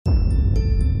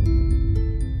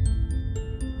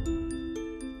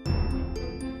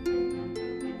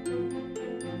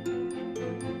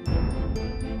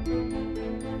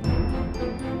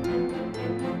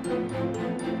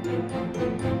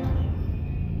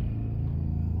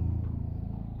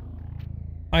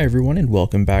Hi everyone and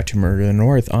welcome back to Murder in the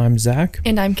North. I'm Zach.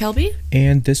 And I'm Kelby.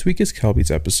 And this week is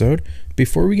Kelby's episode.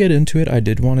 Before we get into it, I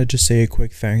did want to just say a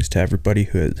quick thanks to everybody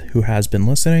who has been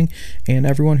listening and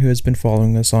everyone who has been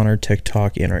following us on our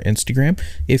TikTok and our Instagram.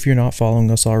 If you're not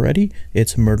following us already,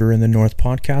 it's Murder in the North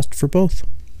podcast for both.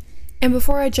 And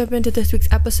before I jump into this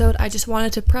week's episode, I just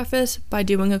wanted to preface by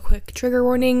doing a quick trigger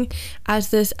warning, as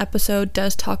this episode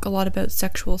does talk a lot about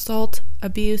sexual assault,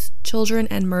 abuse, children,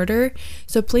 and murder,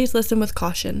 so please listen with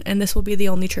caution, and this will be the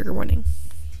only trigger warning.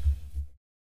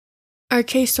 Our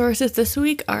case sources this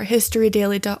week are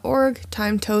historydaily.org,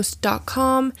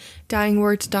 timetoast.com,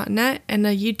 dyingwords.net, and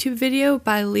a YouTube video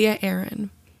by Leah Aaron.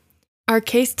 Our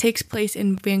case takes place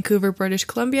in Vancouver, British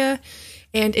Columbia,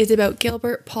 and is about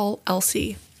Gilbert Paul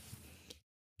Elsey.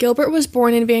 Gilbert was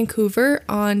born in Vancouver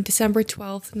on December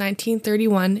 12,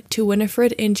 1931, to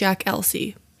Winifred and Jack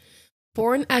Elsey.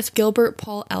 Born as Gilbert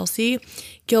Paul Elsey,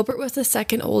 Gilbert was the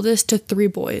second oldest to three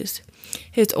boys.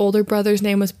 His older brother's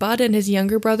name was Bud and his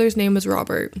younger brother's name was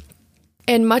Robert.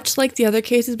 And much like the other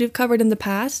cases we've covered in the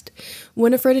past,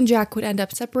 Winifred and Jack would end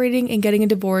up separating and getting a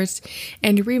divorce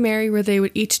and remarry, where they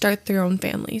would each start their own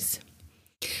families.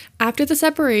 After the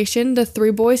separation, the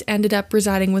three boys ended up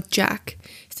residing with Jack,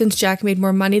 since Jack made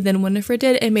more money than Winifred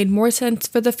did and made more sense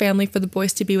for the family for the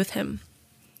boys to be with him.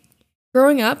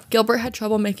 Growing up, Gilbert had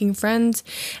trouble making friends,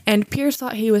 and peers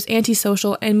thought he was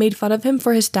antisocial and made fun of him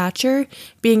for his stature,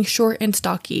 being short and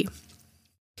stocky.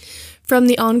 From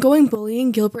the ongoing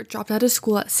bullying, Gilbert dropped out of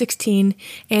school at 16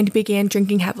 and began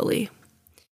drinking heavily.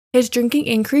 His drinking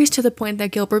increased to the point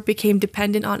that Gilbert became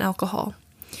dependent on alcohol.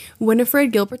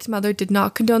 Winifred, Gilbert's mother, did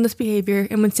not condone this behavior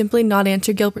and would simply not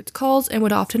answer Gilbert's calls and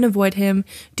would often avoid him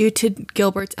due to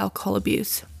Gilbert's alcohol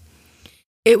abuse.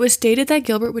 It was stated that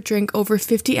Gilbert would drink over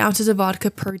 50 ounces of vodka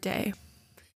per day.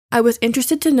 I was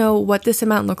interested to know what this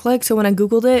amount looked like, so when I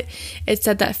googled it, it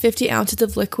said that 50 ounces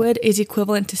of liquid is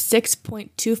equivalent to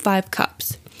 6.25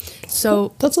 cups.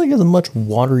 So that's like as much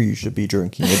water you should be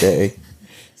drinking a day.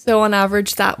 So on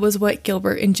average, that was what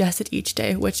Gilbert ingested each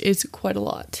day, which is quite a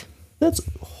lot. That's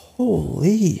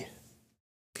holy.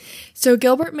 So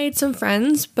Gilbert made some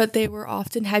friends, but they were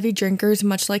often heavy drinkers,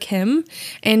 much like him,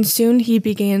 and soon he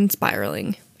began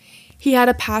spiraling. He had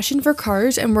a passion for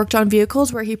cars and worked on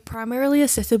vehicles where he primarily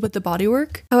assisted with the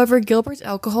bodywork. However, Gilbert's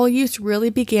alcohol use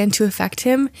really began to affect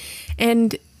him,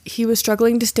 and he was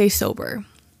struggling to stay sober.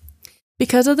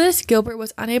 Because of this, Gilbert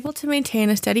was unable to maintain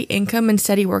a steady income and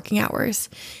steady working hours.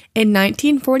 In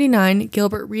 1949,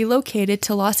 Gilbert relocated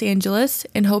to Los Angeles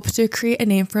in hopes to create a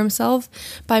name for himself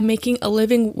by making a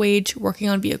living wage working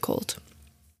on vehicles.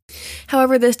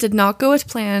 However, this did not go as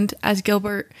planned, as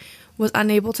Gilbert was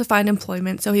unable to find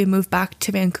employment, so he moved back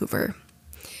to Vancouver.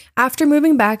 After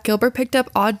moving back, Gilbert picked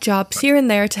up odd jobs here and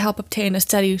there to help obtain a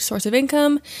steady source of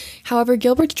income. However,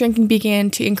 Gilbert's drinking began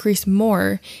to increase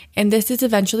more, and this is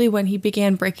eventually when he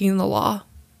began breaking the law.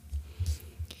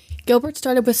 Gilbert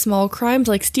started with small crimes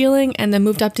like stealing and then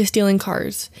moved up to stealing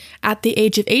cars. At the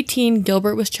age of 18,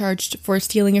 Gilbert was charged for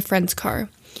stealing a friend's car.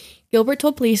 Gilbert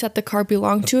told police that the car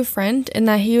belonged to a friend and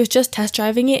that he was just test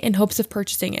driving it in hopes of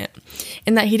purchasing it,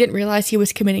 and that he didn't realize he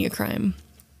was committing a crime.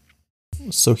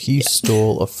 So he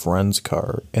stole a friend's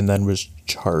car and then was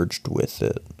charged with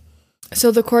it.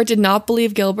 So the court did not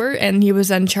believe Gilbert, and he was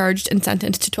then charged and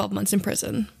sentenced to 12 months in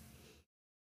prison.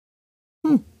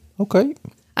 Okay.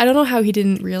 I don't know how he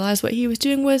didn't realize what he was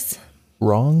doing was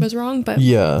wrong, but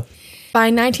yeah.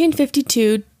 By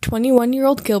 1952,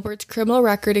 21-year-old Gilbert's criminal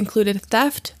record included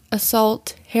theft,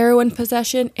 assault, heroin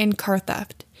possession, and car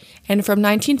theft. And from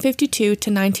 1952 to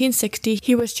 1960,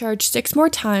 he was charged 6 more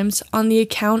times on the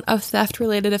account of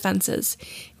theft-related offenses.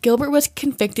 Gilbert was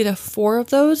convicted of 4 of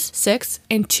those 6,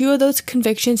 and 2 of those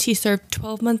convictions he served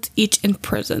 12 months each in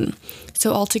prison.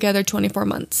 So altogether, 24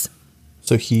 months.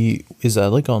 So is that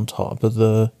like on top of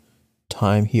the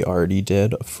time he already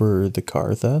did for the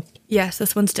car theft? Yes,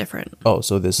 this one's different. Oh,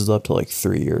 so this is up to like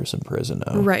 3 years in prison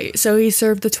now. Right. So he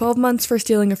served the 12 months for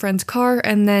stealing a friend's car,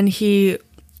 and then he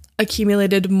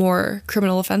accumulated more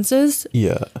criminal offenses.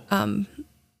 Yeah.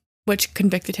 Which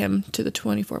convicted him to the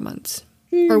 24 months.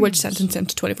 Jeez. Or which sentenced him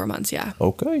to 24 months, yeah.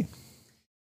 Okay.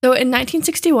 So in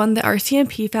 1961, the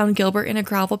RCMP found Gilbert in a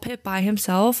gravel pit by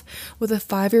himself with a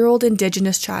 5-year-old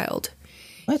Indigenous child.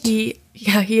 What? He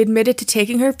admitted to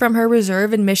taking her from her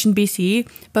reserve in Mission, BC,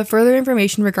 but further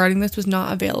information regarding this was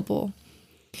not available.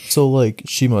 So, like,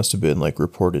 she must have been, like,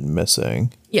 reported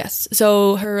missing. Yes.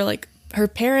 So her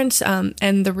parents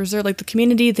and the reserve, like the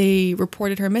community, they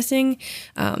reported her missing,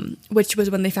 which was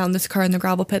when they found this car in the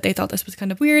gravel pit. They thought this was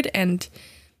kind of weird and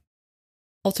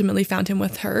ultimately found him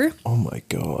with her. Oh my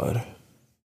God.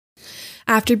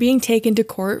 After being taken to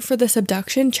court for this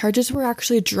abduction, charges were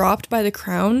actually dropped by the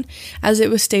Crown, as it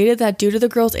was stated that due to the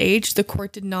girl's age, the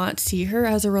court did not see her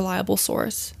as a reliable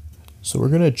source. So we're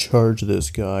going to charge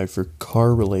this guy for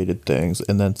car-related things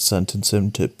and then sentence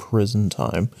him to prison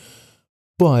time.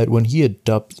 But when he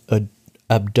abducts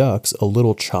a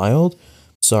little child,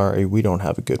 sorry, we don't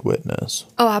have a good witness.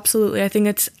 Oh, absolutely. I think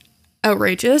it's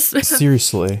outrageous.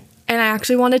 Seriously. And I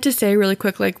actually wanted to say really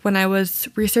quick, like when I was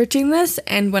researching this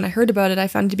and when I heard about it, I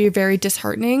found it to be very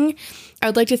disheartening. I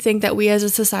would like to think that we as a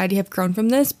society have grown from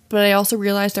this, but I also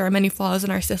realized there are many flaws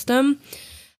in our system.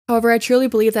 However, I truly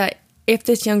believe that if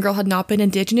this young girl had not been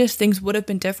Indigenous, things would have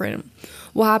been different.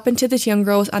 What happened to this young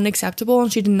girl was unacceptable,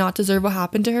 and she did not deserve what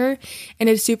happened to her. And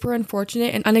it's super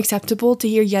unfortunate and unacceptable to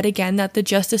hear yet again that the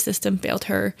justice system failed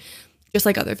her, just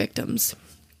like other victims.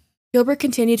 Gilbert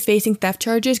continued facing theft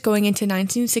charges going into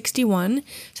 1961,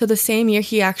 so the same year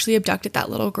he actually abducted that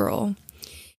little girl.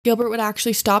 Gilbert would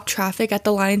actually stop traffic at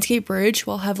the Lionsgate Bridge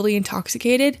while heavily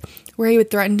intoxicated, where he would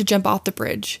threaten to jump off the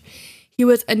bridge. He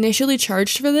was initially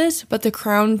charged for this, but the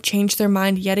Crown changed their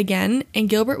mind yet again, and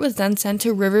Gilbert was then sent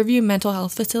to Riverview Mental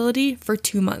Health Facility for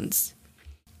 2 months.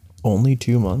 Only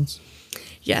 2 months?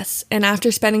 Yes, and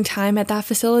after spending time at that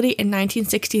facility in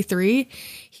 1963,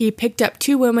 he picked up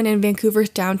 2 women in Vancouver's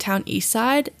downtown east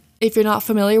side. If you're not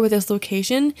familiar with this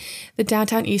location, the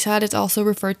downtown east side is also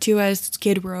referred to as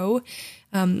Skid Row.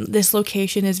 This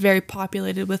location is very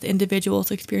populated with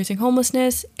individuals experiencing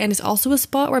homelessness, and is also a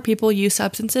spot where people use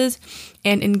substances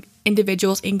and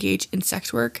individuals engage in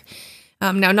sex work.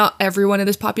 Now, not everyone in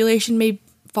this population may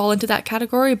fall into that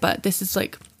category, but this is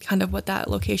like kind of what that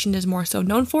location is more so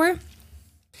known for.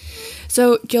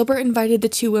 So Gilbert invited the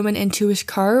 2 women into his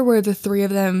car, where the 3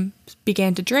 of them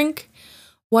began to drink.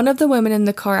 One of the women in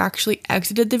the car actually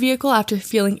exited the vehicle after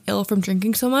feeling ill from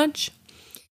drinking so much.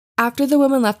 After the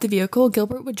woman left the vehicle,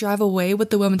 Gilbert would drive away with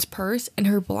the woman's purse and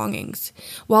her belongings,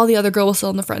 while the other girl was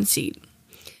still in the front seat.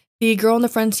 The girl in the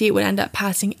front seat would end up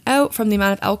passing out from the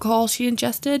amount of alcohol she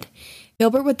ingested.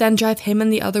 Gilbert would then drive him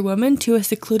and the other woman to a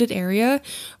secluded area,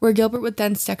 where Gilbert would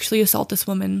then sexually assault this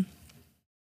woman.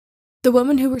 The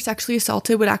women who were sexually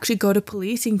assaulted would actually go to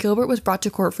police, and Gilbert was brought to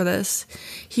court for this.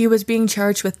 He was being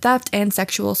charged with theft and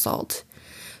sexual assault.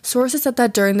 Sources said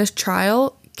that during this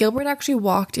trial, Gilbert actually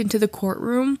walked into the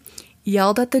courtroom,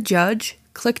 yelled at the judge,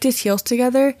 clicked his heels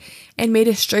together, and made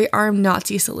a straight arm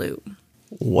Nazi salute.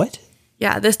 What?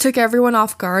 Yeah, this took everyone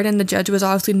off guard, and the judge was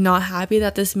obviously not happy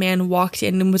that this man walked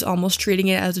in and was almost treating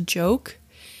it as a joke.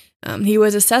 He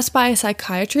was assessed by a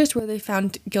psychiatrist, where they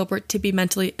found Gilbert to be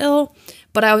mentally ill,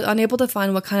 but I was unable to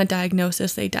find what kind of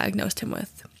diagnosis they diagnosed him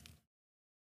with.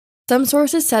 Some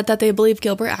sources said that they believed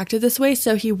Gilbert acted this way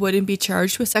so he wouldn't be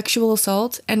charged with sexual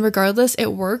assault, and regardless, it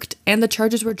worked, and the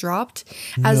charges were dropped.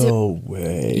 No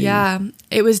way. Yeah,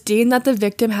 it was deemed that the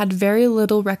victim had very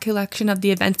little recollection of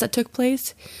the events that took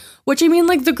place, which, I mean,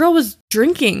 like, the girl was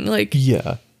drinking, like...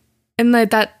 Yeah. And,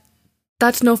 like,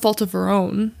 that's no fault of her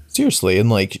own. Seriously, and,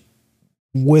 like,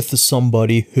 with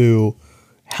somebody who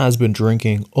has been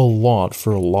drinking a lot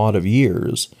for a lot of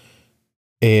years...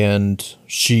 And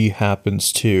she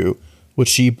happens to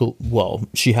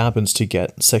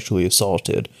get sexually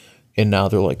assaulted. And now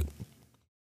they're like,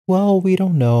 well, we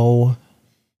don't know.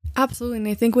 Absolutely. And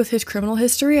I think with his criminal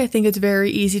history, I think it's very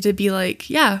easy to be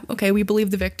like, yeah, okay, we believe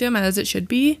the victim, as it should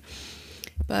be.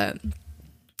 But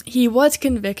he was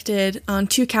convicted on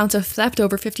 2 counts of theft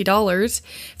over $50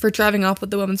 for driving off with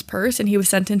the woman's purse. And he was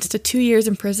sentenced to 2 years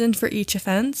in prison for each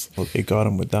offense. Well, they got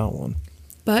him with that one.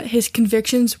 But his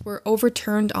convictions were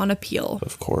overturned on appeal.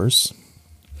 Of course.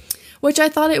 Which I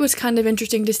thought it was kind of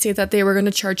interesting to say that they were going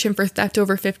to charge him for theft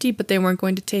over 50, but they weren't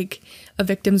going to take a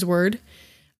victim's word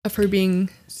of her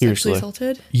being sexually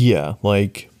assaulted. Yeah,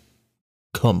 like,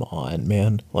 come on,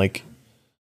 man. Like,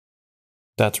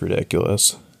 that's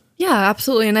ridiculous. Yeah,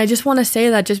 absolutely. And I just want to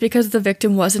say that just because the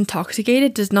victim was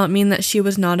intoxicated does not mean that she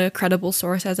was not a credible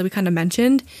source, as we kind of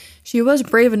mentioned. She was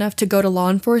brave enough to go to law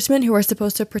enforcement, who are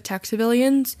supposed to protect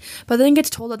civilians, but then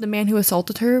gets told that the man who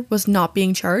assaulted her was not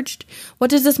being charged. What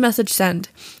does this message send?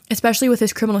 Especially with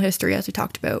his criminal history, as we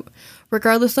talked about.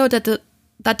 Regardless, though, that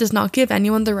does not give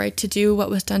anyone the right to do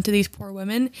what was done to these poor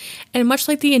women. And much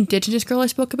like the Indigenous girl I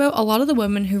spoke about, a lot of the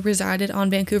women who resided on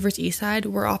Vancouver's east side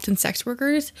were often sex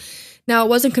workers. Now, it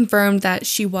wasn't confirmed that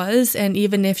she was, and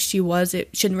even if she was, it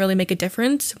shouldn't really make a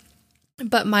difference.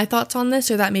 But my thoughts on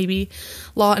this are that maybe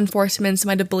law enforcement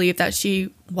might have believed that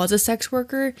she was a sex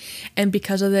worker, and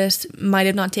because of this, might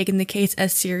have not taken the case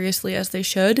as seriously as they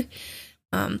should.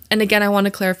 And again, I want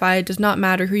to clarify, it does not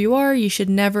matter who you are. You should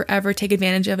never, ever take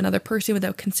advantage of another person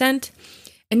without consent.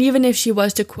 And even if she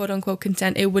was to quote-unquote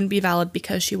consent, it wouldn't be valid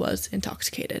because she was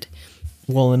intoxicated.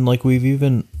 Well, and like we've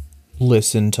even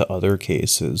listened to other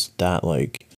cases that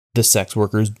like the sex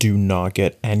workers do not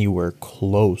get anywhere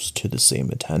close to the same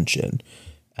attention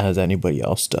as anybody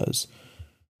else does.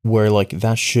 Where like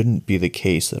that shouldn't be the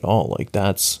case at all. Like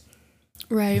that's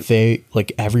right. They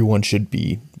like everyone should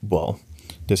be, well,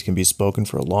 this can be spoken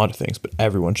for a lot of things, but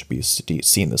everyone should be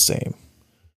seen the same.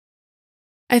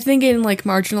 I think in like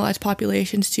marginalized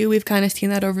populations too, we've kind of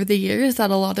seen that over the years, that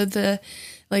a lot of the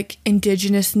like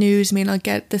indigenous news may not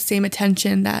get the same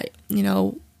attention that, you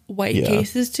know, white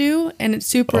cases do. And it's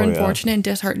super unfortunate and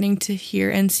disheartening to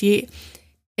hear and see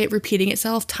it repeating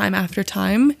itself time after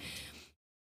time.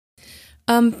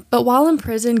 But while in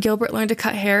prison, Gilbert learned to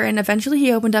cut hair, and eventually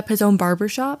he opened up his own barber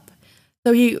shop.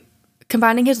 So he,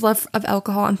 combining his love of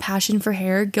alcohol and passion for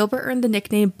hair, Gilbert earned the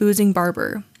nickname Boozing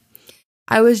Barber.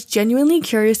 I was genuinely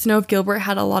curious to know if Gilbert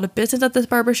had a lot of business at this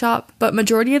barbershop, but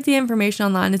majority of the information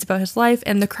online is about his life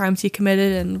and the crimes he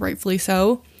committed, and rightfully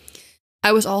so.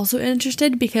 I was also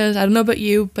interested because, I don't know about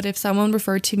you, but if someone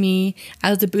referred to me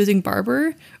as the Boozing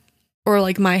Barber, or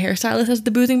like my hairstylist as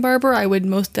the Boozing Barber, I would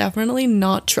most definitely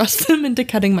not trust them into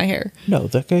cutting my hair. No,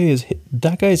 that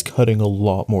guy is cutting a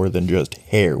lot more than just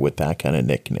hair with that kind of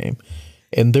nickname.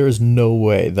 And there's no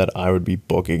way that I would be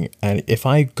booking. And if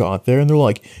I got there and they're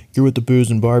like, "You're with the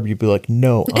Boozing Barber," you'd be like,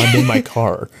 "No, I'm in my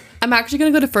car." I'm actually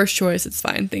going to go to First Choice. It's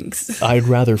fine, thanks. I'd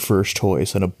rather First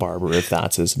Choice than a barber if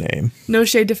that's his name. No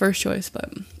shade to First Choice,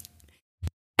 but...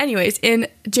 Anyways, in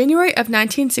January of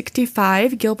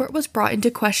 1965, Gilbert was brought into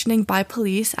questioning by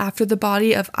police after the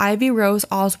body of Ivy Rose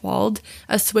Oswald,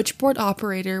 a switchboard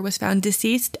operator, was found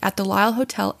deceased at the Lyle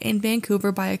Hotel in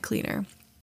Vancouver by a cleaner.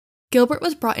 Gilbert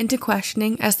was brought into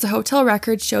questioning as the hotel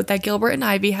records showed that Gilbert and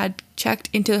Ivy had checked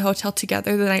into the hotel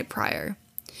together the night prior.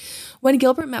 When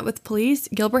Gilbert met with police,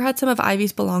 Gilbert had some of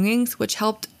Ivy's belongings, which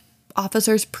helped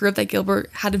officers prove that Gilbert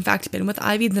had in fact been with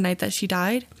Ivy the night that she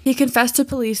died. He confessed to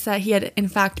police that he had in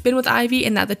fact been with Ivy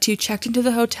and that the two checked into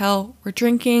the hotel, were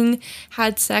drinking,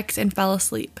 had sex, and fell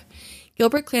asleep.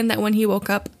 Gilbert claimed that when he woke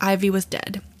up, Ivy was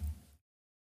dead.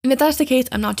 And if that's the case,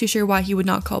 I'm not too sure why he would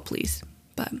not call police.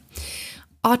 But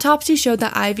autopsy showed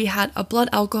that Ivy had a blood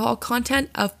alcohol content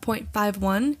of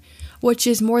 0.51, which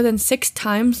is more than 6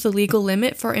 times the legal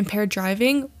limit for impaired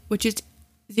driving, which is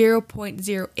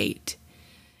 0.08.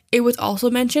 It was also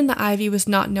mentioned that Ivy was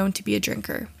not known to be a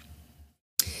drinker.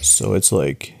 So it's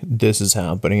like, this is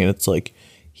happening, and it's like,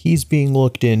 he's being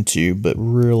looked into, but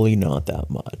really not that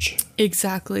much.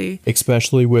 Exactly.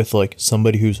 Especially with, like,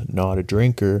 somebody who's not a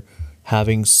drinker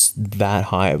having that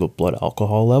high of a blood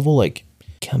alcohol level. Like,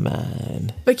 come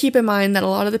on. But keep in mind that a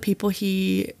lot of the people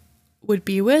he would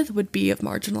be with would be of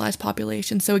marginalized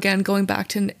populations. So again, going back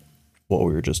to what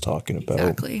we were just talking about.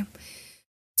 Exactly.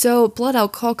 So blood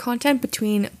alcohol content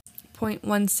between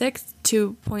 0.16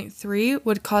 to 0.3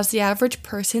 would cause the average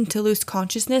person to lose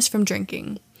consciousness from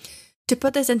drinking. To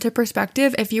put this into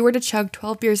perspective, if you were to chug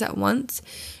 12 beers at once,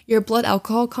 your blood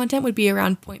alcohol content would be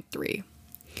around 0.3.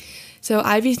 So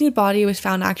Ivy's nude body was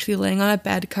found actually laying on a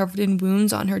bed covered in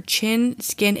wounds on her chin,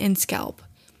 skin, and scalp.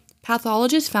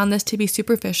 Pathologists found this to be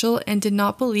superficial and did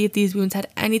not believe these wounds had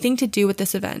anything to do with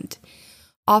this event.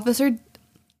 Officers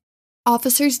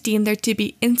deemed there to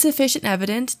be insufficient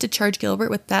evidence to charge Gilbert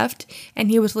with theft,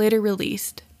 and he was later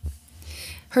released.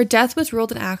 Her death was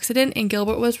ruled an accident, and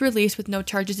Gilbert was released with no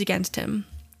charges against him.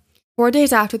 4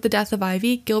 days after the death of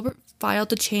Ivy, Gilbert filed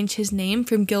to change his name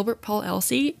from Gilbert Paul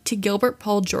Elsey to Gilbert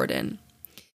Paul Jordan.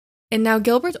 And now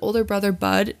Gilbert's older brother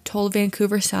Bud told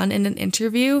Vancouver Sun in an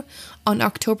interview on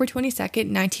October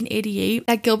 22nd, 1988,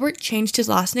 that Gilbert changed his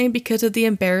last name because of the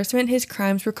embarrassment his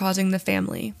crimes were causing the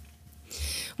family.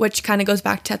 Which kind of goes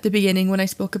back to at the beginning when I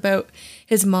spoke about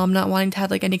his mom not wanting to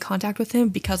have like any contact with him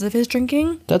because of his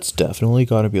drinking. That's definitely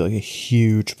got to be like a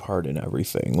huge part in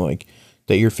everything. Like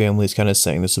that your family's kind of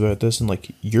saying this about this, and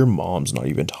like your mom's not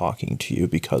even talking to you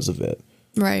because of it.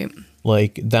 Right.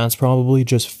 Like that's probably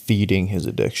just feeding his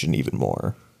addiction even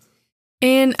more.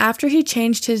 And after he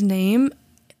changed his name,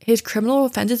 his criminal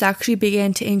offenses actually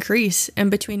began to increase,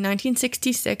 and between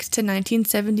 1966 to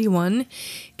 1971,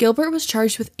 Gilbert was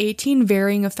charged with 18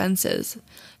 varying offenses,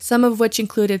 some of which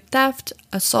included theft,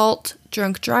 assault,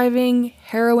 drunk driving,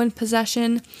 heroin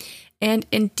possession, and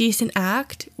indecent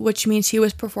act, which means he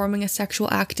was performing a sexual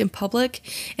act in public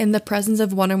in the presence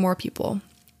of one or more people.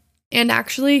 And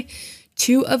actually,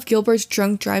 2 of Gilbert's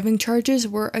drunk driving charges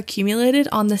were accumulated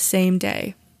on the same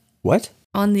day. What?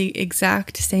 On the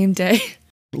exact same day.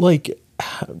 Like,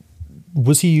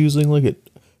 was he using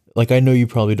like I know you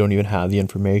probably don't even have the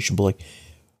information, but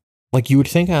like you would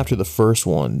think after the first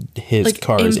one, his like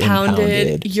car is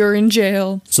impounded. You're in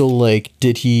jail. So like,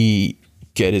 did he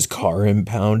get his car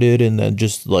impounded and then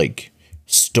just like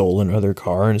stole another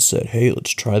car and said, hey,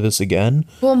 let's try this again?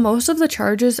 Well, most of the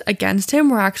charges against him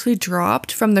were actually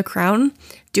dropped from the Crown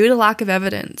due to lack of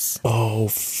evidence. Oh,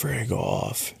 frig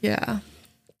off. Yeah.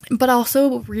 But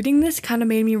also, reading this kind of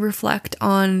made me reflect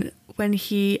on when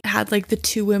he had, like, the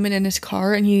two women in his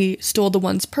car and he stole the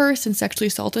one's purse and sexually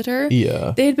assaulted her.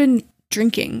 Yeah. They had been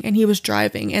drinking and he was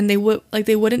driving, and they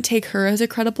wouldn't take her as a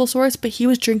credible source, but he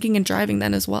was drinking and driving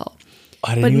then as well.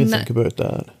 I didn't even think about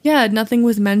that. Yeah, nothing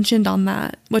was mentioned on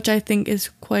that, which I think is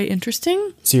quite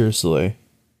interesting. Seriously.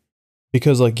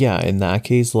 Because, like, yeah, in that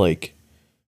case, like,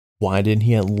 why didn't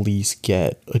he at least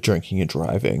get a drinking and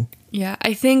driving? Yeah,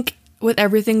 I think with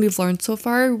everything we've learned so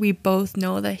far, we both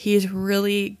know that he's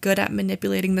really good at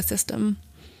manipulating the system.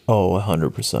 Oh,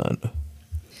 100%.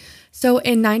 So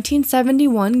in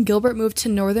 1971, Gilbert moved to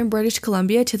northern British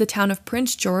Columbia to the town of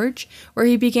Prince George, where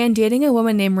he began dating a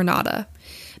woman named Renata.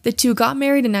 The two got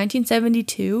married in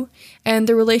 1972, and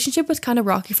the relationship was kind of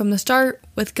rocky from the start,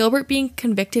 with Gilbert being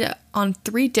convicted on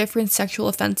 3 different sexual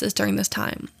offenses during this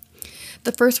time.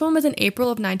 The first one was in April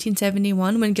of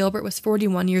 1971 when Gilbert was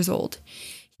 41 years old.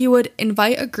 He would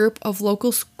invite a group of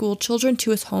local school children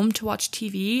to his home to watch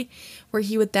TV, where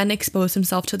he would then expose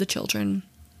himself to the children.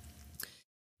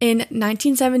 In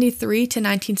 1973 to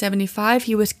 1975,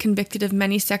 he was convicted of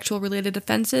many sexual-related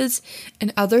offenses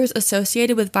and others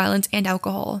associated with violence and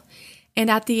alcohol.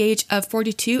 And at the age of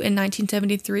 42 in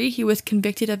 1973, he was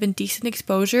convicted of indecent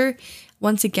exposure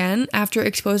once again after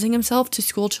exposing himself to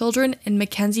school children in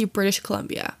Mackenzie, British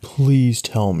Columbia. Please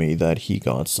tell me that he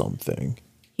got something.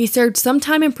 He served some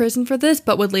time in prison for this,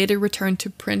 but would later return to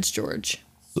Prince George.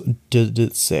 Did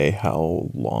it say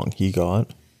how long he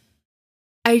got?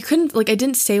 I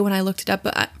didn't say when I looked it up,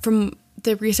 but from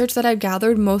the research that I've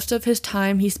gathered, most of his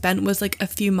time he spent was like a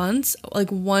few months,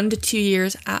 like 1 to 2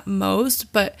 years at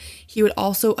most, but he would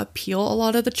also appeal a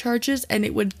lot of the charges and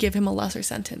it would give him a lesser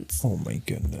sentence. Oh my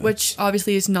goodness. Which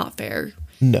obviously is not fair.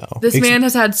 No. This man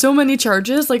has had so many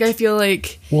charges, like I feel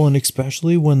like... Well, and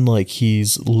especially when like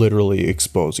he's literally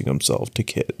exposing himself to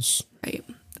kids. Right.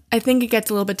 I think it gets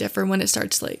a little bit different when it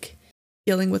starts like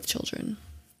dealing with children.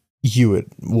 You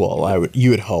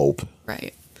would hope.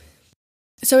 Right.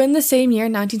 So in the same year,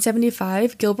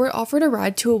 1975, Gilbert offered a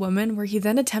ride to a woman where he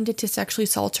then attempted to sexually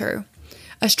assault her.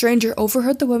 A stranger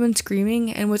overheard the woman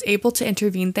screaming and was able to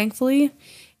intervene, thankfully.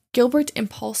 Gilbert's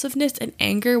impulsiveness and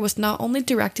anger was not only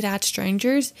directed at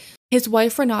strangers, his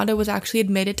wife Renata was actually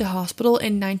admitted to hospital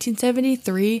in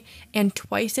 1973 and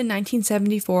twice in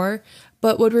 1974,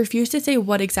 but would refuse to say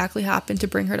what exactly happened to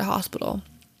bring her to hospital.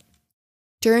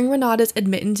 During Renata's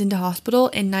admittance into hospital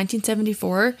in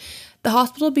 1974, the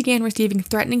hospital began receiving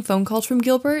threatening phone calls from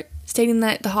Gilbert, stating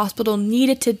that the hospital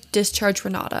needed to discharge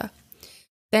Renata.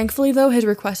 Thankfully, though, his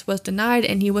request was denied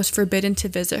and he was forbidden to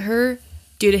visit her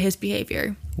due to his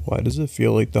behavior. Why does it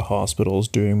feel like the hospital is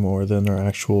doing more than their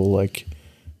actual, like,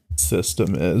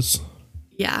 system is?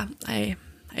 Yeah, I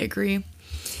agree.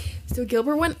 So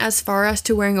Gilbert went as far as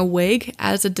to wearing a wig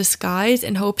as a disguise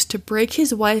in hopes to break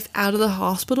his wife out of the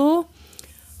hospital,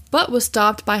 but was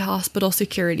stopped by hospital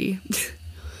security.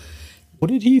 What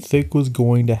did he think was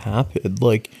going to happen?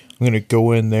 Like, I'm going to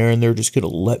go in there and they're just going to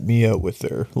let me out with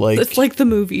her. Like, it's like the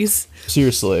movies.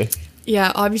 Seriously.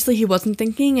 Yeah, obviously he wasn't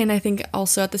thinking, and I think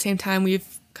also at the same time we've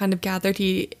kind of gathered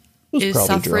he is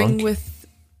suffering drunk. with,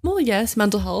 well, yes,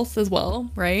 mental health as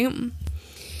well, right?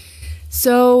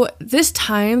 So this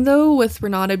time, though, with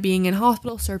Renata being in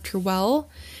hospital, served her well,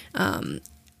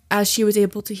 as she was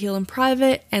able to heal in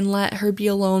private and let her be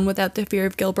alone without the fear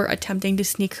of Gilbert attempting to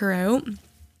sneak her out.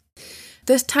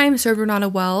 This time served Renata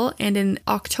well, and in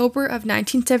October of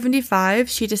 1975,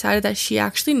 she decided that she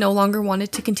actually no longer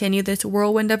wanted to continue this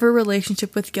whirlwind of a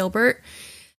relationship with Gilbert,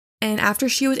 and after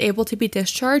she was able to be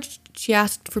discharged, she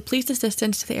asked for police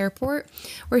assistance to the airport,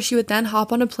 where she would then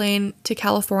hop on a plane to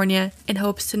California in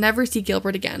hopes to never see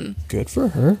Gilbert again. Good for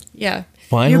her. Yeah.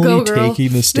 Finally You go, girl.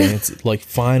 taking the stance, like,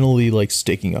 finally, like,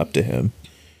 sticking up to him.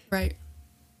 Right.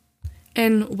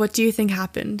 And what do you think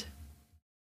happened?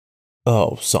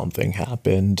 Oh, something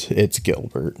happened. It's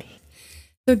Gilbert.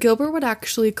 So Gilbert would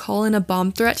actually call in a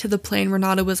bomb threat to the plane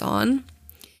Renata was on.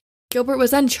 Gilbert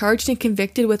was then charged and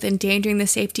convicted with endangering the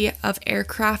safety of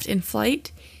aircraft in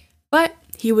flight, but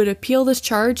he would appeal this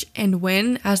charge and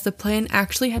win, as the plane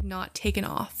actually had not taken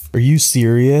off. Are you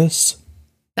serious?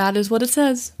 That is what it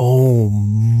says. Oh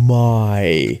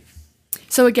my.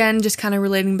 So again, just kind of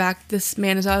relating back, this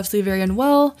man is obviously very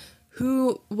unwell.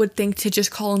 Who would think to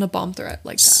just call in a bomb threat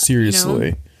like that?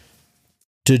 Seriously.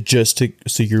 You know?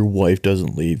 So your wife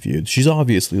doesn't leave you. She's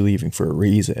obviously leaving for a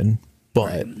reason,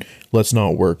 but Let's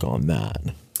not work on that.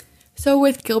 So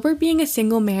with Gilbert being a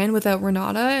single man without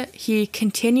Renata, he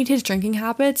continued his drinking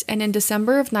habits, and in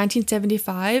December of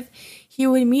 1975, he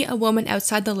would meet a woman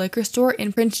outside the liquor store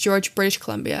in Prince George, British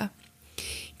Columbia.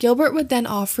 Gilbert would then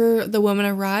offer the woman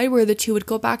a ride where the two would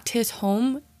go back to his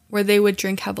home where they would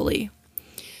drink heavily.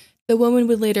 The woman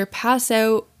would later pass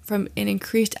out from an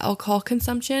increased alcohol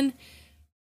consumption,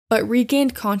 but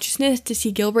regained consciousness to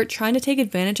see Gilbert trying to take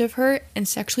advantage of her and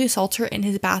sexually assault her in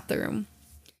his bathroom.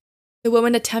 The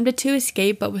woman attempted to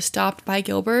escape but was stopped by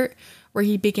Gilbert, where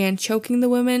he began choking the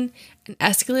woman and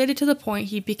escalated to the point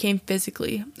he became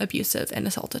physically abusive and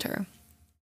assaulted her.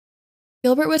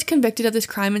 Gilbert was convicted of this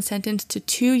crime and sentenced to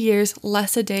 2 years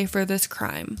less a day for this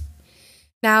crime.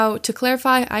 Now, to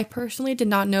clarify, I personally did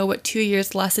not know what 2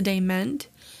 years less a day meant,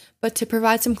 but to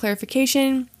provide some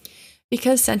clarification,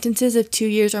 because sentences of 2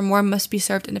 years or more must be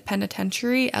served in a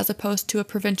penitentiary as opposed to a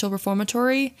provincial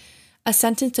reformatory, a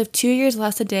sentence of 2 years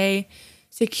less a day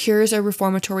secures a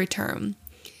reformatory term.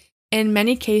 In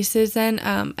many cases, then,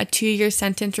 a 2-year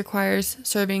sentence requires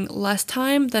serving less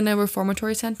time than a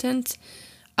reformatory sentence,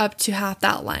 up to half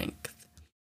that length.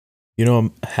 You know,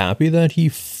 I'm happy that he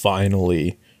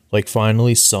finally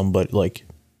somebody, like,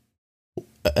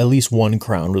 at least one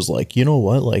crown was like, you know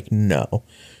what, like, no,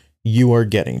 you are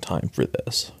getting time for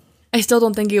this. I still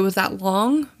don't think it was that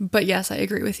long, but yes, I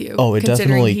agree with you. Oh, it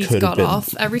definitely could have been.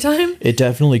 Off every time. It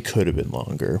definitely could have been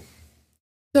longer.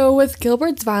 So with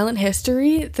Gilbert's violent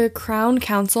history, the Crown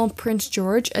Council in Prince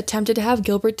George attempted to have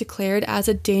Gilbert declared as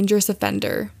a dangerous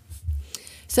offender.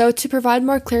 So to provide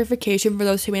more clarification for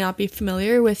those who may not be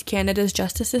familiar with Canada's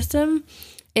justice system,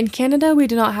 in Canada, we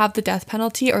do not have the death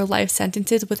penalty or life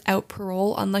sentences without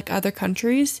parole, unlike other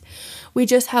countries. We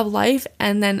just have life,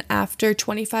 and then after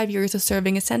 25 years of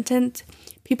serving a sentence,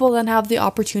 people then have the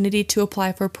opportunity to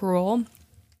apply for parole.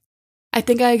 I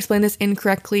think I explained this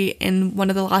incorrectly in one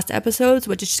of the last episodes,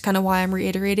 which is just kind of why I'm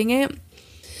reiterating it.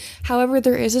 However,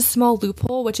 there is a small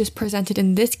loophole which is presented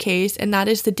in this case, and that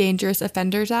is the Dangerous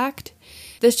Offenders Act.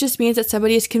 This just means that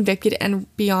somebody is convicted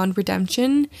and beyond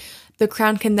redemption. The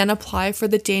Crown can then apply for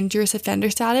the dangerous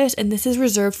offender status, and this is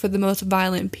reserved for the most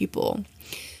violent people.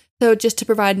 So just to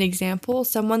provide an example,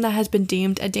 someone that has been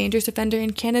deemed a dangerous offender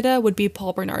in Canada would be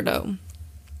Paul Bernardo.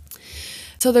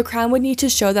 So the Crown would need to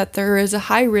show that there is a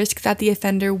high risk that the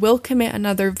offender will commit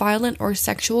another violent or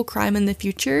sexual crime in the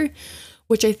future,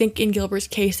 which I think in Gilbert's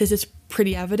case is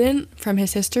pretty evident from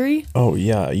his history. Oh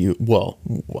yeah, you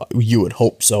would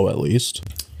hope so, at least.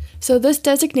 So this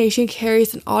designation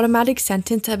carries an automatic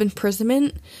sentence of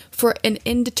imprisonment for an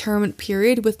indeterminate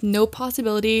period with no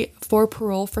possibility for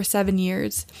parole for 7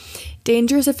 years.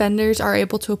 Dangerous offenders are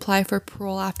able to apply for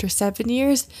parole after 7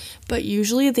 years, but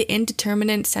usually the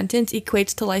indeterminate sentence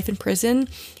equates to life in prison,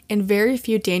 and very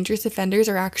few dangerous offenders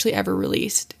are actually ever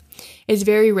released. It's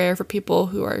very rare for people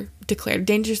who are declared a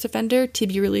dangerous offender to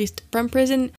be released from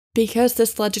prison, because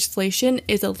this legislation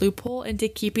is a loophole into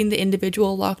keeping the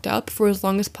individual locked up for as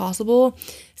long as possible,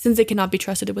 since they cannot be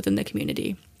trusted within the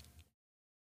community.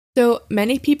 So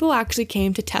many people actually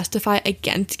came to testify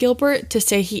against Gilbert to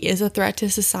say he is a threat to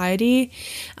society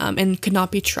and could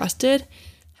not be trusted.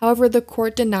 However, the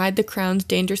court denied the Crown's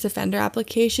dangerous offender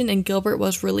application and Gilbert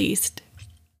was released.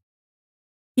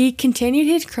 He continued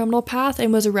his criminal path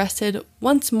and was arrested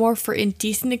once more for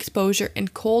indecent exposure in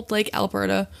Cold Lake,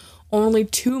 Alberta, only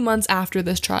 2 months after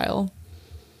this trial.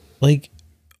 Like,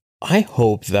 I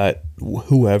hope that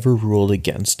whoever ruled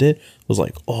against it was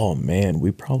like, oh man,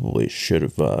 we probably should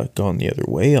have gone the other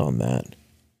way on that.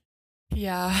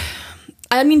 Yeah.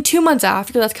 I mean, 2 months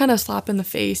after, that's kind of a slap in the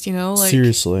face, you know? Like,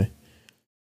 seriously.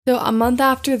 So a month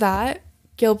after that,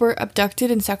 Gilbert abducted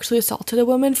and sexually assaulted a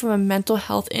woman from a mental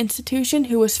health institution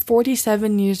who was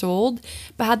 47 years old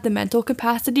but had the mental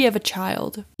capacity of a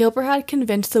child. Gilbert had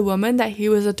convinced the woman that he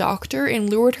was a doctor and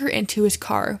lured her into his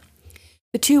car.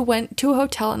 The two went to a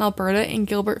hotel in Alberta and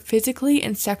Gilbert physically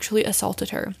and sexually assaulted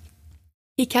her.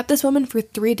 He kept this woman for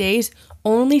 3 days,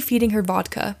 only feeding her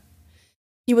vodka.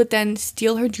 He would then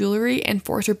steal her jewelry and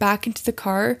force her back into the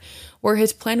car, where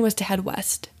his plan was to head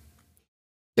west.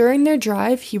 During their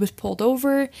drive, he was pulled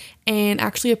over, and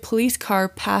actually a police car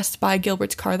passed by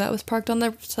Gilbert's car that was parked on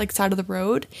the side of the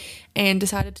road, and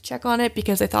decided to check on it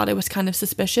because they thought it was kind of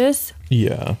suspicious.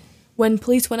 Yeah. When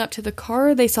police went up to the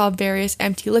car, they saw various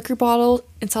empty liquor bottles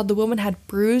and saw the woman had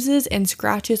bruises and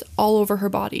scratches all over her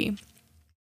body.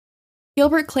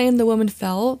 Gilbert claimed the woman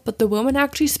fell, but the woman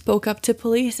actually spoke up to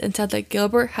police and said that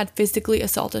Gilbert had physically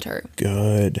assaulted her.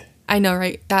 Good. I know,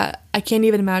 right? That I can't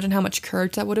even imagine how much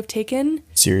courage that would have taken.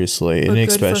 Seriously, and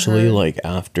especially like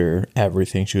after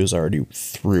everything she was already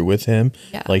through with him,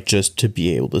 like just to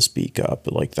be able to speak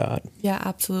up like that. Yeah,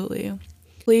 absolutely.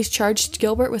 Police charged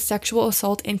Gilbert with sexual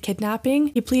assault and kidnapping.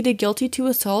 He pleaded guilty to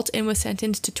assault and was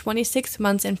sentenced to 26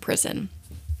 months in prison.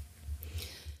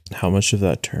 How much of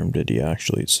that term did he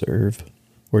actually serve?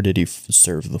 Or did he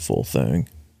serve the full thing?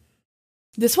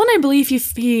 This one, I believe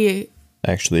he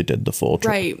actually did the full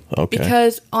term. Right. Okay.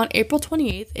 Because on April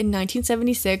 28th in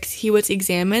 1976, he was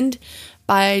examined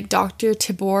by Dr.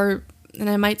 Tibor, and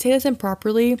I might say this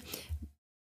improperly,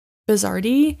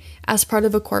 Bizzardi, as part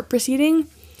of a court proceeding.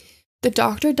 The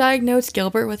doctor diagnosed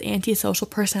Gilbert with antisocial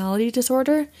personality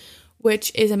disorder,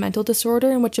 which is a mental disorder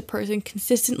in which a person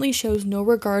consistently shows no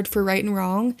regard for right and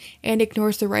wrong and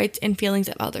ignores the rights and feelings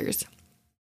of others.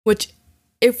 Which,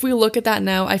 if we look at that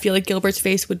now, I feel like Gilbert's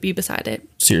face would be beside it.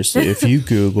 Seriously, if you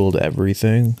Googled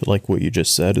everything, like what you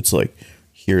just said, it's like,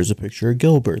 here's a picture of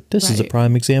Gilbert. This is a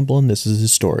prime example, and this is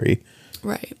his story.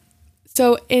 Right.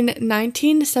 So in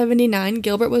 1979,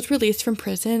 Gilbert was released from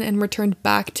prison and returned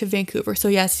back to Vancouver. So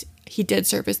yes, he did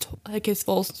serve his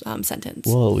full sentence.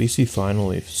 Well, at least he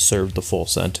finally served the full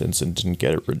sentence and didn't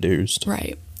get it reduced.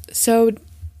 Right. So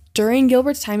during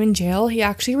Gilbert's time in jail, he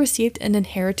actually received an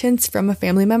inheritance from a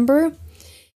family member.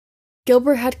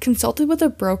 Gilbert had consulted with a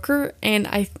broker, and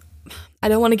I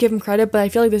don't want to give him credit, but I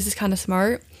feel like this is kind of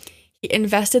smart. He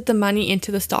invested the money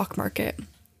into the stock market.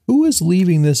 Who is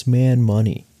leaving this man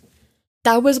money?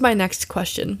 That was my next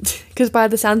question, because by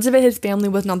the sounds of it, his family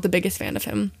was not the biggest fan of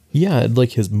him. Yeah,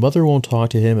 like his mother won't talk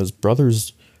to him. His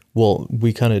brothers, well,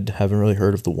 we kind of haven't really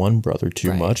heard of the one brother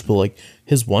too much, but like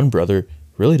his one brother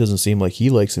really doesn't seem like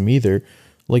he likes him either.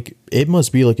 Like, it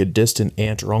must be like a distant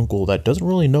aunt or uncle that doesn't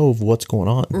really know of what's going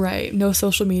on. Right. No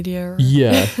social media.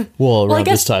 Yeah. Well, around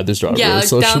this time, there's not really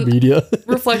social media.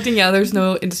 Reflecting, there's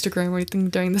no Instagram or anything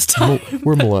during this time.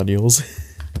 We're millennials.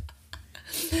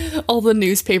 All the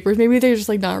newspapers. Maybe they're just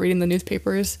like not reading the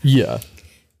newspapers. Yeah.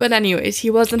 But anyways, he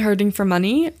wasn't hurting for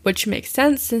money, which makes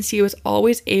sense since he was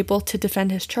always able to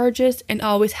defend his charges and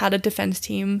always had a defense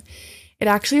team. It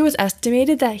actually was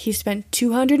estimated that he spent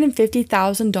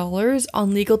 $250,000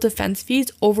 on legal defense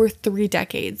fees over 3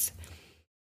 decades.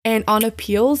 And on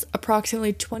appeals,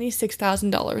 approximately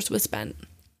 $26,000 was spent.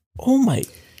 Oh my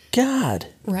God.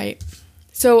 Right.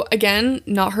 So again,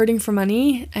 not hurting for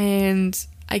money, and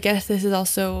I guess this is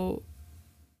also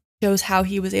shows how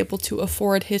he was able to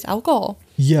afford his alcohol.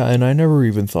 Yeah, and I never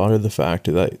even thought of the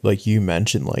fact that, like you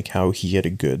mentioned, like how he had a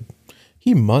good...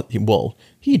 He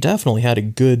definitely had a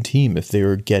good team if they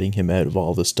were getting him out of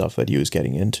all the stuff that he was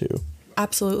getting into.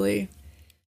 Absolutely.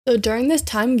 So during this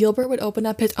time, Gilbert would open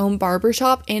up his own barber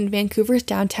shop in Vancouver's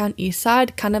downtown east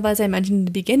side, kind of as I mentioned in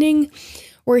the beginning,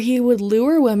 where he would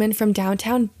lure women from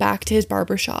downtown back to his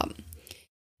barber shop.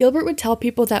 Gilbert would tell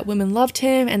people that women loved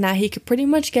him and that he could pretty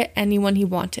much get anyone he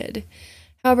wanted.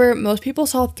 However, most people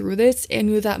saw through this and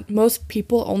knew that most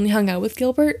people only hung out with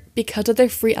Gilbert because of their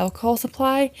free alcohol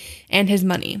supply and his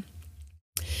money.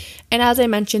 And as I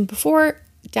mentioned before,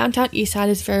 downtown Eastside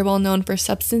is very well known for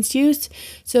substance use,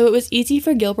 so it was easy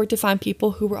for Gilbert to find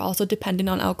people who were also dependent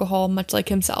on alcohol, much like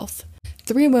himself.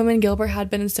 3 women Gilbert had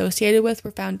been associated with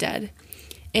were found dead.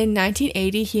 In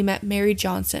 1980, he met Mary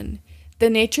Johnson. The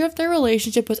nature of their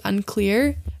relationship was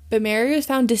unclear, but Mary was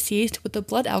found deceased with a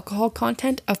blood alcohol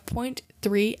content of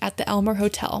 0.3 at the Elmer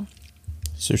Hotel.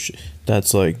 So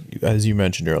that's like, as you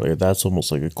mentioned earlier, that's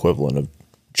almost like equivalent of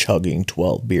chugging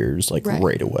 12 beers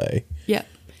right away. Yep.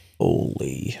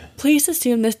 Holy. Police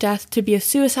assumed this death to be a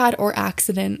suicide or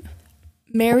accident.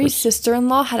 Mary's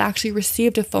sister-in-law had actually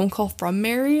received a phone call from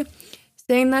Mary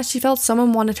saying that she felt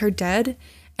someone wanted her dead,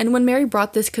 and when Mary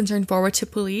brought this concern forward to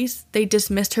police, they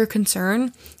dismissed her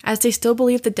concern as they still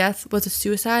believed the death was a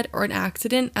suicide or an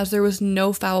accident as there was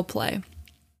no foul play.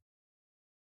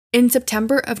 In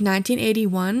September of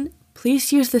 1981,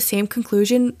 police used the same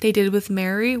conclusion they did with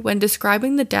Mary when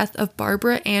describing the death of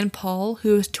Barbara Ann Paul,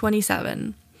 who was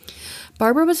 27.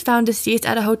 Barbara was found deceased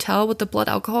at a hotel with a blood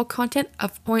alcohol content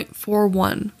of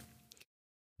 0.41.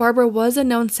 Barbara was a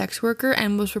known sex worker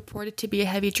and was reported to be a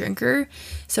heavy drinker,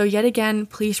 so yet again,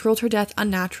 police ruled her death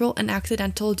unnatural and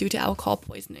accidental due to alcohol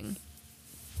poisoning.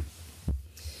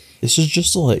 This is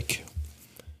just like...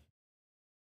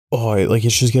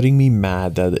 it's just getting me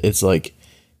mad that it's like...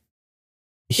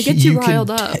 It gets you riled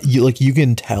up. You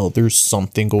can tell there's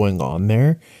something going on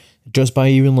there just by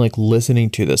even like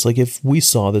listening to this. Like if we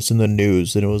saw this in the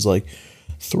news and it was like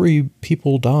 3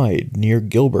 people died near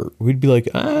Gilbert, we'd be like,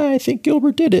 I think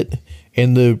Gilbert did it.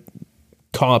 And the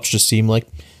cops just seem like,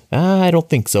 I don't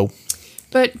think so.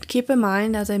 But keep in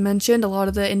mind, as I mentioned, a lot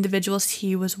of the individuals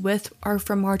he was with are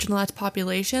from marginalized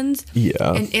populations.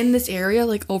 Yeah. And in this area,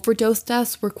 like overdose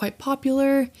deaths were quite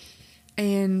popular.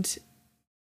 And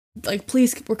like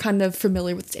police were kind of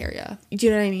familiar with this area. Do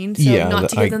you know what I mean? So Yeah, not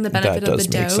to give them the benefit of the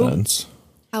doubt. Sense.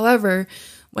 However,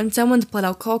 when someone's blood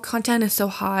alcohol content is so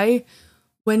high,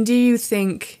 when do you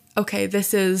think, okay,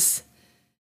 there's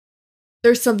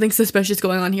something suspicious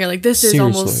going on here? Like, this is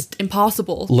almost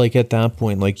impossible. Like, at that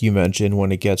point, like you mentioned,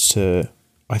 when it gets to,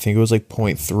 I think it was like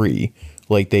 0.3,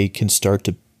 like they can start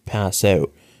to pass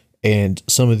out. And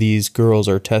some of these girls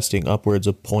are testing upwards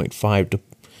of 0.5 to,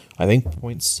 I think,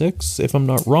 0.6, if I'm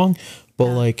not wrong.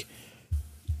 But like,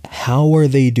 how are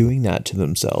they doing that to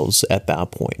themselves at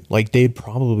that point? Like, they'd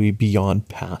probably be beyond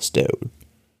passed out.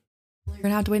 You're going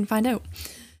to have to wait and find out.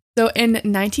 So in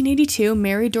 1982,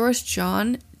 Mary Doris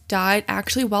John died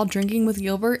actually while drinking with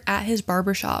Gilbert at his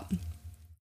barber shop.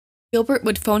 Gilbert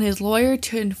would phone his lawyer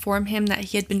to inform him that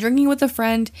he had been drinking with a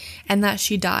friend and that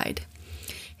she died.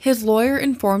 His lawyer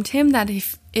informed him that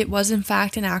if it was in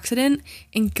fact an accident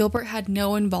and Gilbert had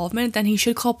no involvement, then he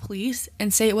should call police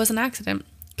and say it was an accident,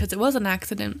 because it was an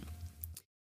accident.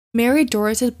 Mary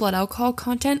Doris's blood alcohol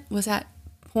content was at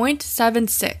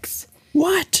 0.76.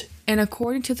 What? And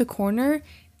according to the coroner,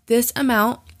 this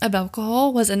amount of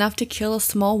alcohol was enough to kill a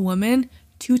small woman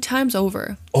 2 times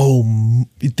over. Oh,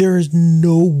 there is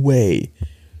no way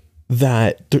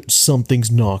that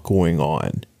something's not going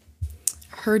on.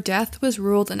 Her death was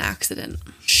ruled an accident.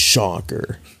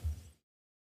 Shocker.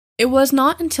 It was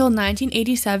not until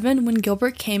 1987 when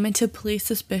Gilbert came into police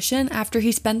suspicion after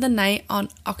he spent the night on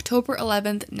October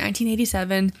 11th,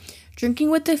 1987, drinking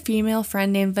with a female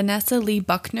friend named Vanessa Lee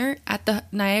Buckner at the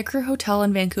Niagara Hotel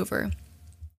in Vancouver.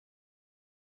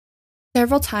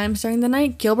 Several times during the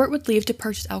night, Gilbert would leave to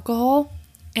purchase alcohol,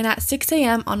 and at 6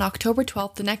 a.m. on October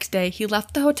 12th the next day, he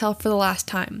left the hotel for the last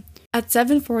time. At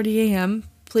 7:40 a.m.,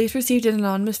 police received an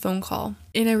anonymous phone call.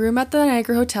 In a room at the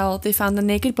Niagara Hotel, they found the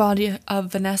naked body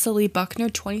of Vanessa Lee Buckner,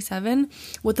 27,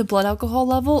 with a blood alcohol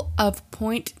level of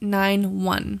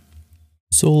 0.91.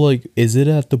 So, like, is it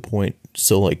at the point,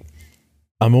 so, like,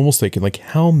 I'm almost thinking, like,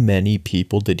 how many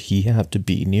people did he have to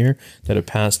be near that have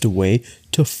passed away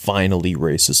to finally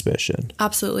raise suspicion?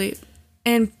 Absolutely.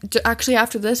 And actually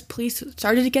after this, police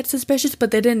started to get suspicious, but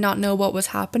they did not know what was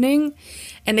happening.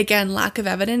 And again, lack of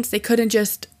evidence. They couldn't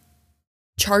just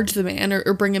charge the man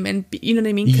or bring him in, you know what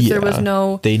I mean? Because there was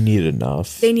no... They needed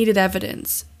enough. They needed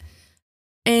evidence.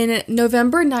 In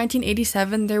November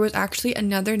 1987, there was actually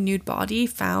another nude body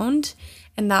found,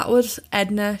 and that was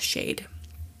Edna Shade.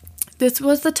 This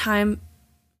was the time,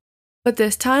 but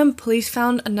this time police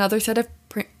found another set of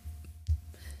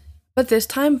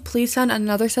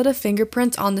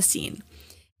fingerprints on the scene,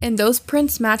 and those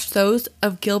prints matched those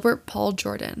of Gilbert Paul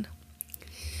Jordan.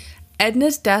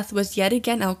 Edna's death was yet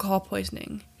again alcohol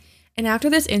poisoning, and after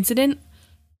this incident,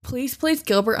 police placed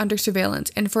Gilbert under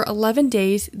surveillance, and for 11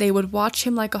 days they would watch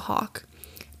him like a hawk.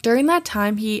 During that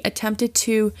time, he attempted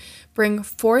to bring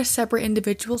 4 separate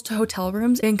individuals to hotel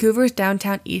rooms in Vancouver's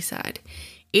downtown east side.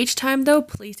 Each time, though,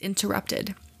 police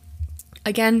interrupted.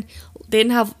 Again, they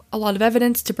didn't have a lot of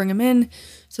evidence to bring him in,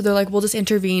 so they're like, we'll just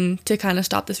intervene to kind of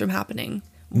stop this from happening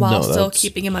while still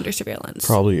keeping him under surveillance.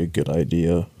 Probably a good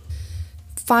idea.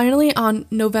 Finally, on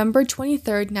November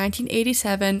 23rd,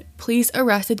 1987, police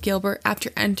arrested Gilbert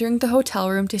after entering the hotel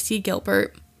room to see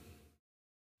Gilbert.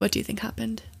 What do you think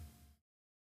happened?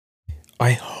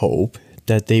 I hope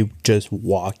that they just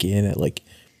walk in at, like,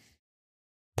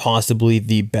 possibly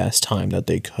the best time that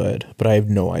they could, but I have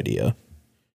no idea.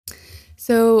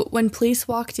 So when police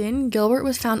walked in, Gilbert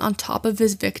was found on top of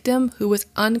his victim, who was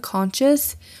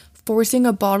unconscious, forcing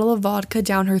a bottle of vodka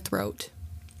down her throat.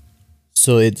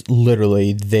 So it's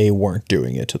literally they weren't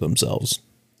doing it to themselves.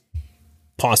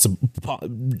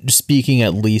 Speaking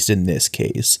at least in this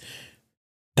case.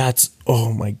 That's,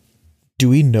 oh my, do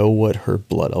we know what her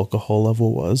blood alcohol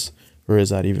level was? Or is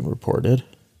that even reported?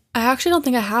 I actually don't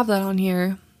think I have that on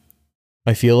here.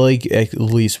 I feel like at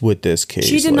least with this case.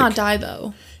 She did not die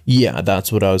though. Yeah,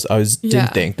 that's what I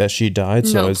didn't think that she died.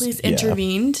 So police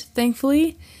intervened,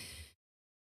 thankfully.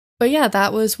 But yeah,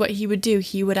 that was what he would do.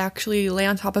 He would actually lay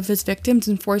on top of his victims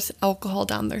and force alcohol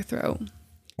down their throat.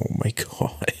 Oh my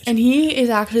God. And he is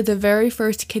actually the very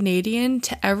first Canadian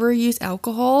to ever use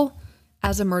alcohol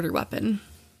as a murder weapon.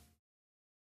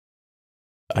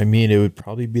 I mean, it would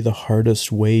probably be the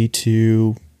hardest way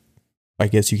to, I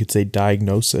guess you could say,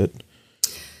 diagnose it.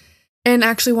 And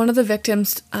actually, one of the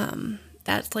victims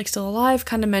that's like still alive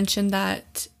kind of mentioned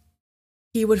that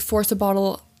he would force a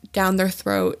bottle down their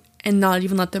throat and not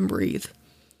even let them breathe.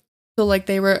 So like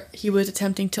he was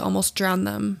attempting to almost drown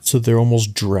them. So they're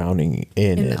almost drowning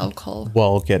in the alcohol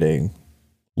while getting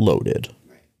loaded.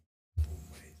 Right. Oh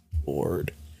my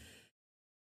Lord.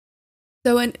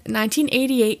 So in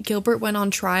 1988, Gilbert went on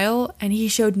trial, and he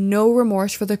showed no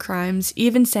remorse for the crimes,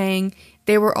 even saying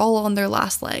they were all on their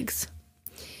last legs.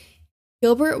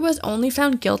 Gilbert was only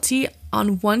found guilty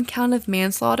on one count of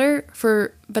manslaughter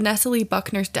for Vanessa Lee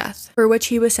Buckner's death, for which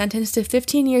he was sentenced to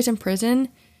 15 years in prison,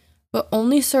 but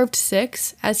only served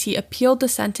 6 as he appealed the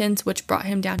sentence, which brought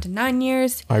him down to 9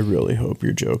 years. I really hope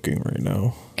you're joking right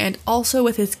now. And also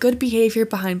with his good behavior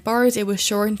behind bars, it was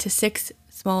shortened to 6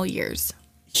 small years.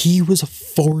 He was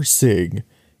forcing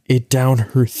it down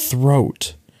her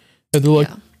throat. And they're like,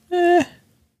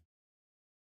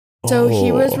 So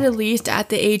he was released at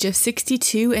the age of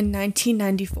 62 in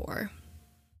 1994.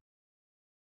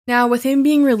 Now, with him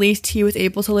being released, he was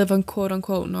able to live a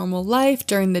quote-unquote normal life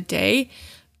during the day,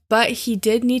 but he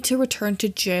did need to return to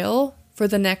jail for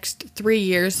the next 3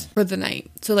 years for the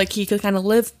night. So, like, he could kind of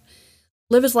live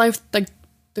his life, like,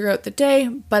 throughout the day,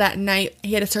 but at night,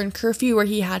 he had a certain curfew where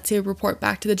he had to report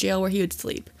back to the jail where he would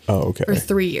sleep. Oh, okay. For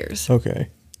 3 years. Okay.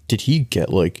 Did he get,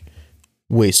 like...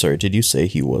 Wait, sorry, did you say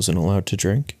he wasn't allowed to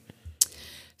drink?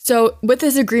 So, with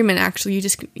this agreement, actually,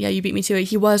 you beat me to it.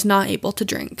 He was not able to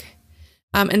drink.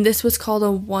 And this was called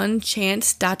a one-chance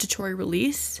statutory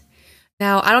release.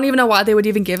 Now, I don't even know why they would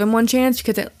even give him one chance,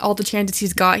 because all the chances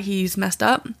he's got, he's messed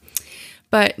up.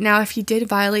 But now, if he did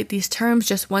violate these terms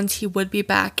just once, he would be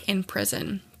back in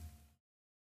prison.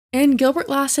 And Gilbert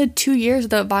lasted 2 years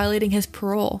without violating his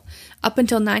parole, up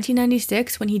until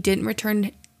 1996, when he didn't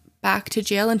return back to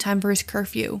jail in time for his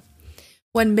curfew.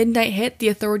 When midnight hit, the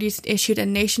authorities issued a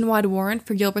nationwide warrant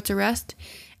for Gilbert's arrest,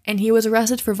 and he was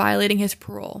arrested for violating his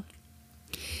parole.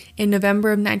 In November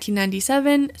of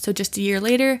 1997, so just a year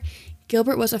later,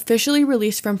 Gilbert was officially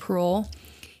released from parole.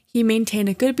 He maintained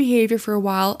a good behavior for a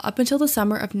while up until the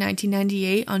summer of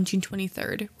 1998 on June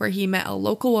 23rd, where he met a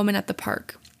local woman at the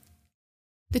park.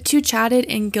 The two chatted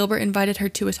and Gilbert invited her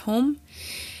to his home.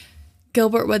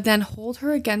 Gilbert would then hold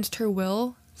her against her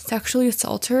will, sexually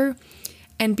assault her,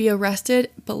 and be arrested,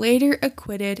 but later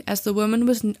acquitted as the woman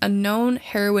was a known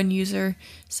heroin user,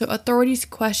 so authorities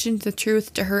questioned the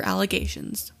truth to her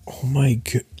allegations. Oh my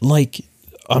god, like,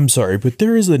 I'm sorry, but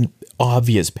there is an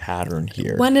obvious pattern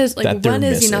here. When is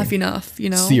enough, you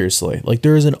know? Seriously, like,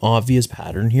 there is an obvious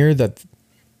pattern here that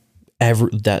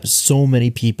so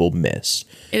many people miss.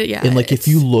 And like, if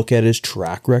you look at his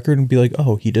track record and be like,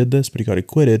 oh, he did this, but he got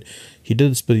acquitted. He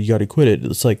did this, but he got acquitted.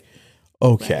 It's like,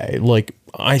 okay, like,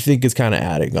 I think it's kind of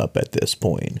adding up at this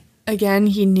point. Again,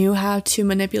 he knew how to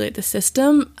manipulate the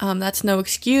system. That's no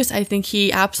excuse. I think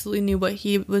he absolutely knew what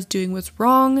he was doing was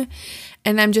wrong.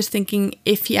 And I'm just thinking,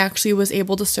 if he actually was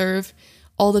able to serve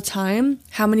all the time,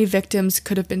 how many victims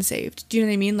could have been saved? Do you know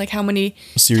what I mean? Like, how many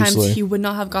times he would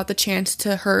not have got the chance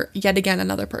to hurt yet again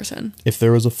another person? If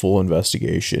there was a full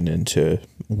investigation into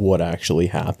what actually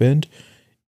happened,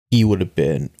 he would have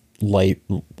been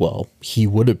he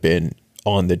would have been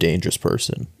on the dangerous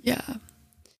person. Yeah.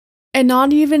 And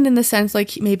not even in the sense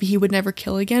like maybe he would never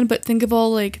kill again, but think of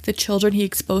all like the children he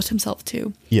exposed himself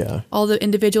to. Yeah. All the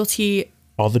individuals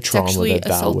all the trauma that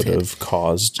assaulted. Would have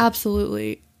caused.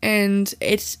 Absolutely. And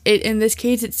it in this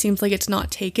case it seems like it's not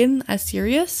taken as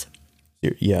serious.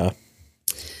 Yeah.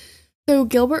 So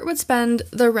Gilbert would spend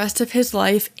the rest of his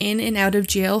life in and out of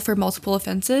jail for multiple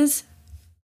offenses.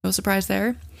 No surprise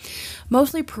there.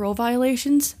 Mostly parole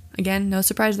violations. Again, no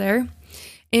surprise there.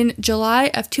 In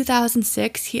July of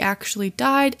 2006, he actually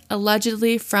died,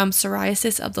 allegedly from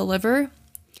cirrhosis of the liver.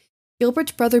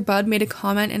 Gilbert's brother Bud made a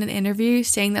comment in an interview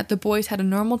saying that the boys had a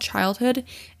normal childhood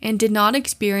and did not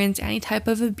experience any type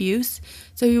of abuse,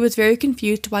 so he was very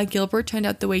confused why Gilbert turned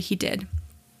out the way he did.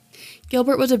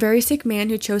 Gilbert was a very sick man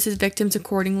who chose his victims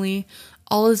accordingly.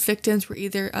 All his victims were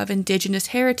either of indigenous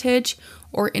heritage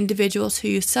or individuals who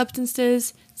used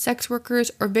substances, sex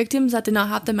workers, or victims that did not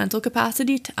have the mental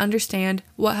capacity to understand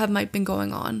what might been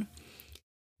going on.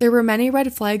 There were many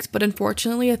red flags, but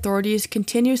unfortunately authorities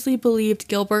continuously believed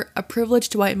Gilbert a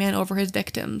privileged white man over his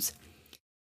victims.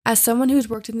 As someone who's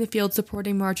worked in the field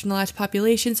supporting marginalized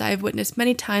populations, I have witnessed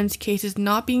many times cases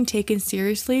not being taken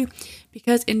seriously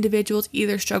because individuals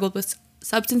either struggled with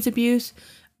substance abuse,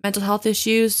 mental health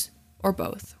issues, or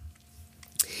both.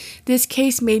 This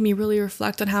case made me really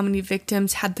reflect on how many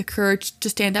victims had the courage to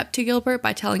stand up to Gilbert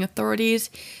by telling authorities,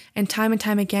 and time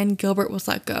again, Gilbert was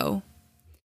let go.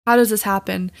 How does this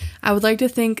happen? I would like to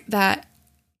think that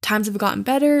times have gotten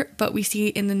better, but we see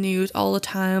it in the news all the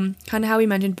time, kind of how we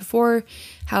mentioned before,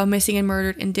 how missing and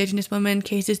murdered Indigenous women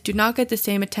cases do not get the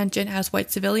same attention as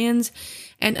white civilians,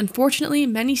 and unfortunately,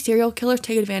 many serial killers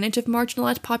take advantage of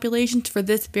marginalized populations for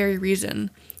this very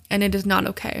reason, and it is not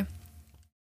okay.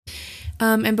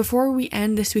 And before we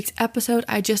end this week's episode,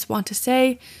 I just want to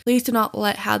say, please do not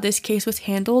let how this case was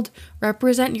handled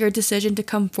represent your decision to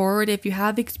come forward if you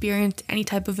have experienced any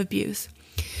type of abuse.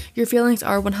 Your feelings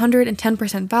are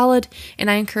 110% valid, and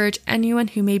I encourage anyone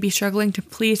who may be struggling to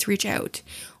please reach out.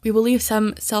 We will leave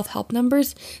some self-help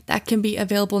numbers that can be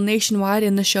available nationwide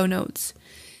in the show notes.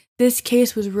 This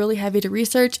case was really heavy to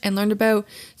research and learn about,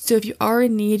 so if you are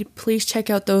in need, please check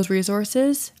out those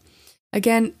resources.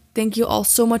 Again, thank you all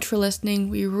so much for listening.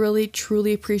 We really,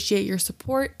 truly appreciate your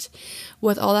support.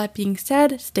 With all that being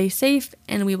said, stay safe,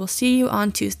 and we will see you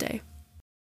on Tuesday.